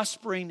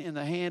prospering in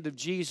the hand of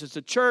Jesus.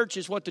 The church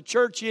is what the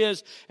church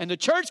is, and the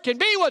church can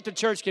be what the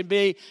church can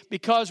be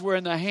because we're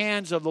in the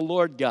hands of the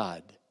Lord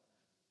God.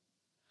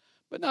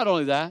 But not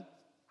only that,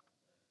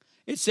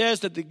 it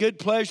says that the good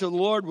pleasure of the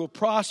Lord will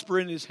prosper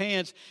in his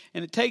hands,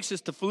 and it takes us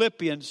to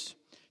Philippians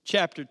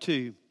chapter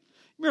 2.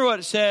 Remember what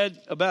it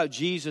said about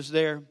Jesus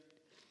there?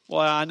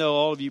 Well, I know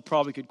all of you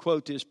probably could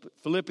quote this, but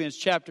Philippians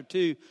chapter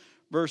 2,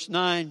 verse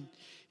 9,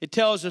 it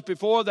tells us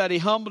before that he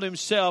humbled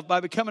himself by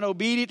becoming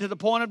obedient to the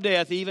point of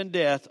death, even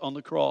death on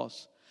the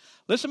cross.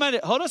 Listen a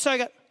minute. Hold on a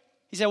second.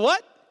 He said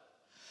what?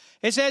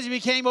 It says he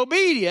became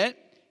obedient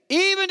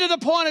even to the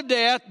point of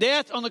death,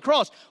 death on the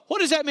cross. What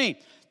does that mean?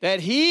 That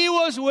he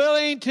was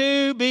willing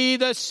to be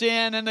the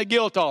sin and the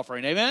guilt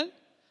offering. Amen?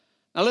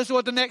 Now listen to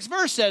what the next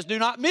verse says. Do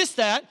not miss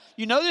that.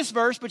 You know this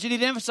verse, but you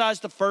need to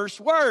emphasize the first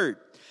word.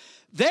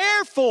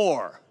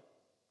 Therefore.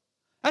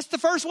 That's the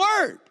first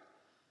word.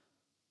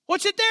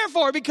 What's it there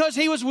for? Because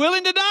he was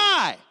willing to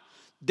die.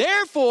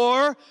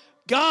 Therefore,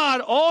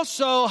 God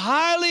also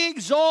highly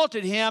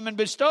exalted him and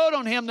bestowed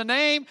on him the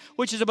name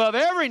which is above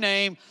every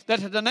name,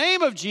 that at the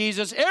name of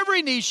Jesus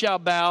every knee shall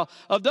bow,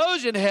 of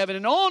those in heaven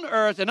and on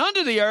earth and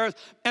under the earth,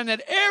 and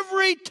that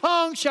every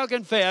tongue shall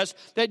confess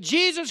that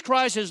Jesus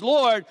Christ is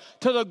Lord,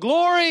 to the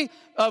glory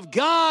of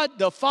God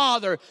the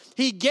Father.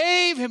 He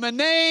gave him a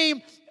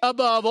name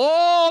above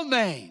all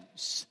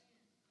names,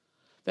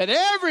 that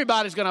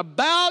everybody's going to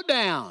bow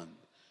down.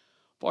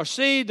 For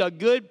see, the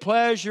good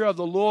pleasure of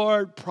the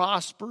Lord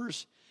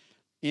prospers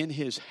in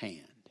his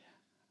hand.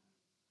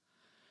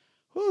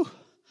 Whew.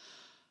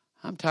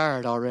 I'm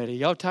tired already.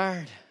 Y'all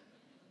tired?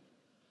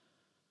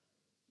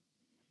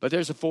 But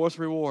there's a fourth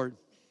reward.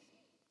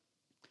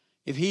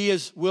 If he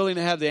is willing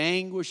to have the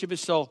anguish of his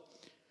soul,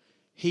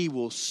 he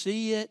will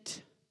see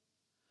it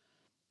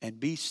and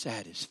be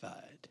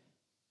satisfied.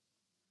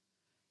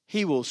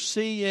 He will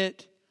see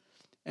it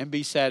and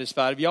be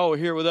satisfied. If y'all were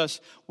here with us,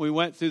 we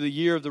went through the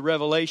year of the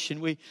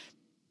Revelation. We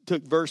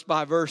took verse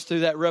by verse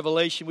through that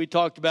Revelation. We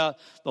talked about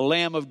the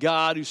Lamb of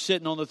God who's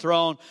sitting on the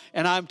throne.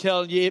 And I'm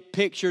telling you, it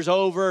pictures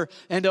over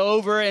and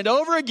over and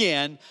over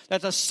again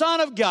that the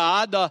Son of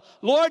God, the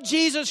Lord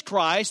Jesus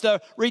Christ,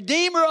 the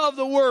Redeemer of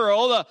the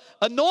world, the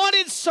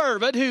anointed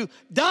servant who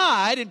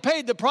died and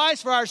paid the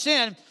price for our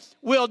sin,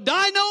 will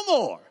die no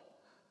more.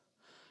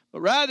 But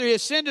rather he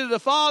ascended to the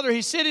Father.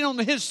 He's sitting on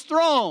his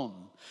throne.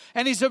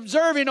 And he's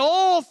observing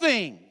all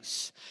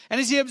things. And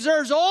as he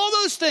observes all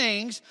those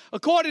things,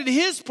 according to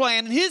his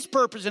plan and his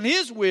purpose and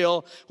his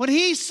will, when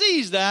he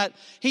sees that,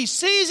 he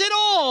sees it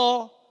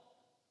all,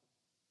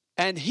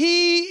 and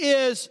he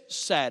is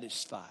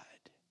satisfied.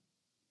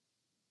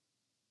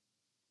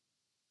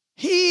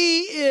 He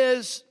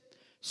is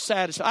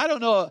satisfied. I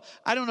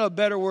don't know a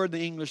better word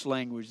in the English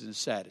language than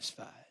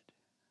satisfied.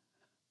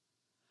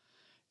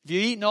 If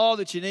you've eaten all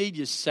that you need,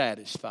 you're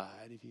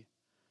satisfied. If you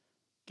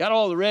got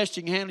all the rest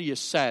you can handle, you're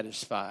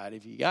satisfied.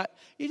 If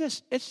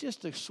it's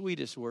just the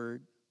sweetest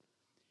word.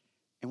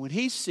 And when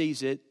he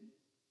sees it,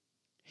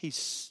 he's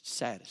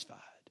satisfied.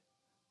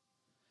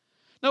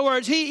 In other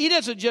words, he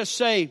doesn't just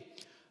say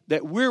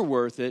that we're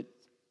worth it.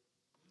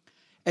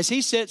 As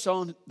he sits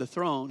on the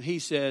throne, he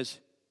says,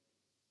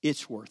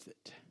 it's worth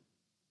it.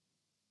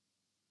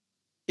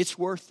 It's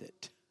worth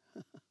it.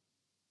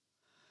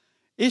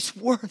 It's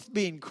worth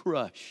being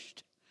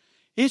crushed.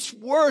 It's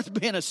worth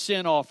being a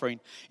sin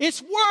offering.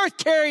 It's worth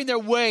carrying their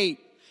weight.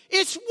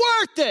 It's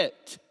worth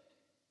it.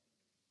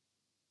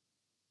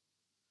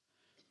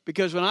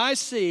 Because when I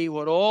see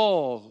what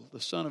all the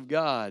Son of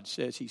God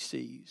says he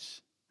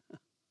sees,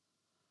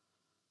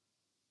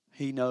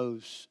 he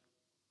knows,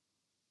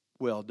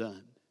 well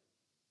done.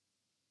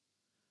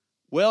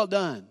 Well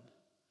done,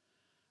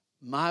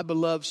 my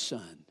beloved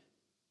Son.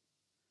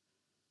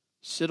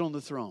 Sit on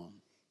the throne.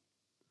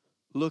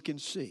 Look and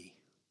see.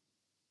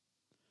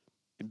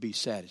 And be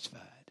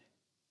satisfied.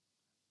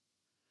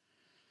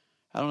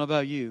 I don't know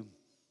about you.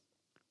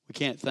 We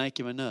can't thank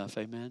him enough.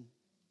 Amen.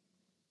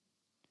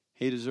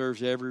 He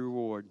deserves every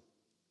reward.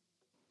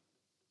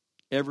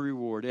 Every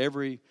reward.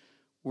 Every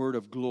word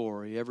of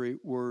glory. Every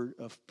word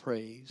of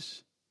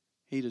praise.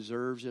 He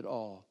deserves it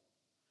all.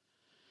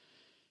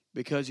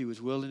 Because he was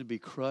willing to be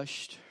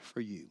crushed for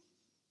you.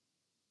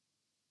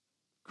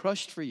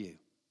 Crushed for you.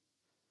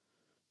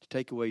 To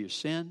take away your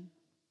sin.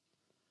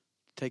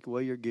 To take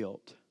away your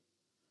guilt.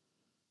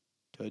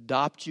 To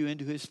adopt you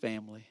into his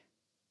family,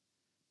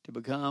 to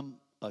become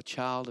a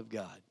child of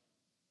God,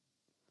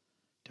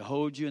 to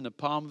hold you in the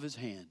palm of his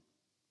hand,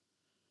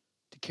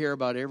 to care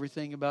about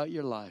everything about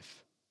your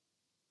life,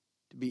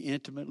 to be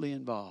intimately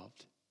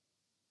involved.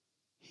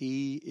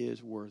 He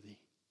is worthy.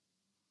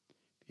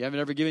 If you haven't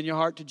ever given your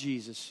heart to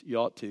Jesus, you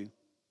ought to. And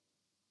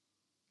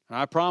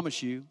I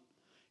promise you,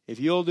 if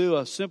you'll do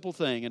a simple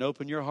thing and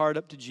open your heart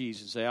up to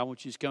Jesus and say, I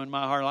want you to come in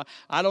my heart and life.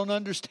 I don't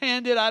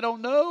understand it. I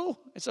don't know.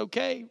 It's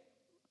okay.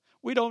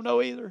 We don't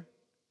know either.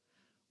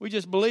 We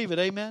just believe it.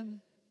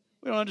 Amen.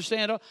 We don't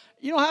understand.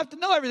 You don't have to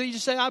know everything. You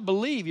just say, I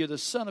believe you're the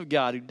Son of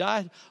God who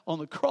died on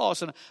the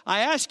cross. And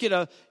I ask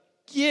you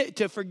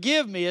to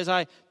forgive me as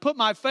I put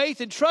my faith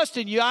and trust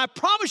in you. I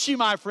promise you,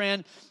 my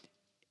friend,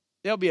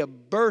 there'll be a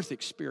birth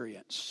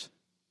experience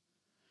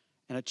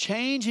and a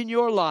change in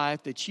your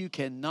life that you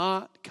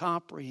cannot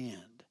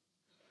comprehend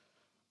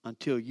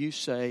until you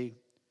say,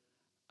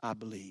 I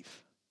believe.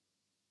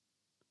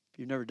 If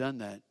you've never done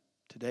that,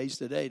 today's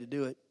the day to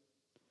do it.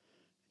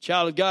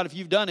 Child of God, if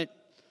you've done it,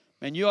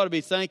 man, you ought to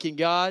be thanking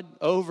God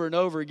over and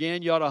over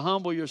again. You ought to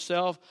humble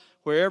yourself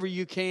wherever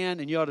you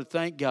can, and you ought to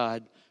thank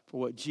God for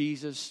what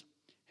Jesus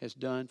has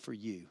done for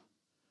you,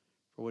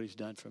 for what he's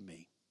done for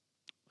me.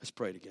 Let's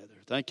pray together.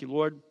 Thank you,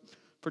 Lord,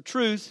 for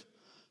truth.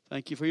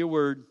 Thank you for your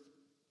word.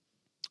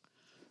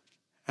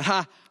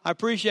 I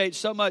appreciate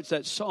so much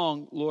that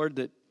song, Lord,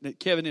 that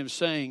Kevin and him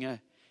sang. I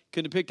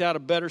couldn't have picked out a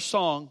better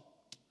song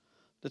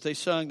that they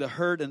sung, The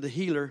Hurt and the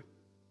Healer.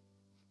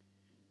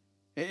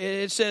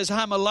 It says,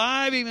 I'm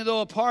alive even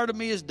though a part of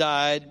me has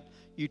died.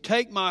 You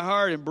take my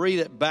heart and breathe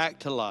it back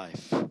to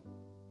life.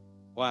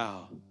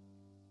 Wow.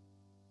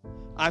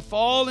 I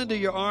fall into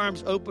your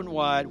arms open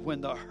wide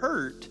when the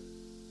hurt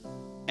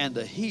and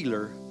the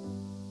healer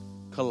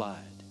collide.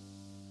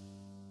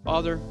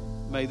 Father,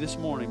 may this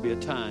morning be a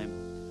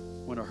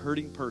time when a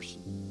hurting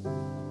person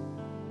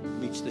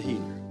meets the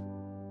healer.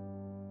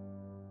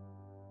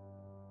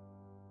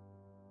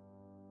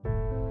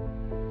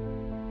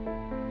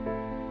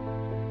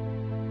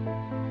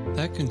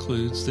 That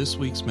concludes this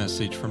week's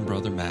message from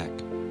Brother Mac.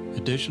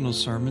 Additional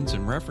sermons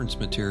and reference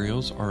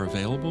materials are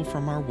available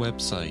from our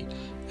website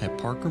at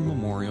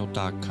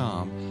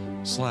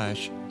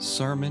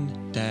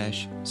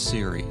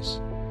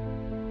parkermemorial.com/sermon-series.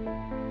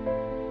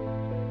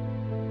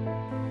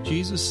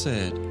 Jesus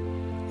said,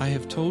 I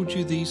have told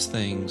you these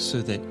things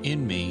so that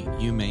in me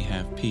you may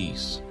have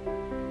peace.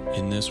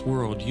 In this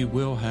world you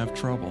will have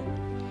trouble.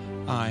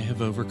 I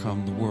have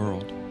overcome the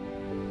world.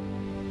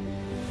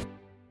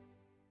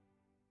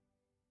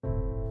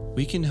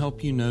 We can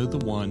help you know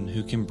the one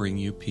who can bring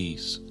you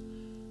peace.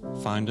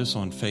 Find us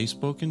on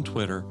Facebook and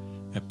Twitter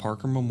at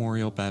Parker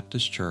Memorial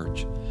Baptist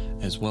Church,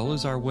 as well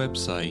as our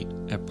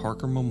website at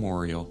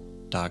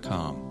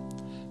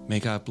parkermemorial.com. May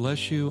God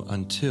bless you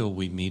until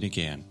we meet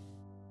again.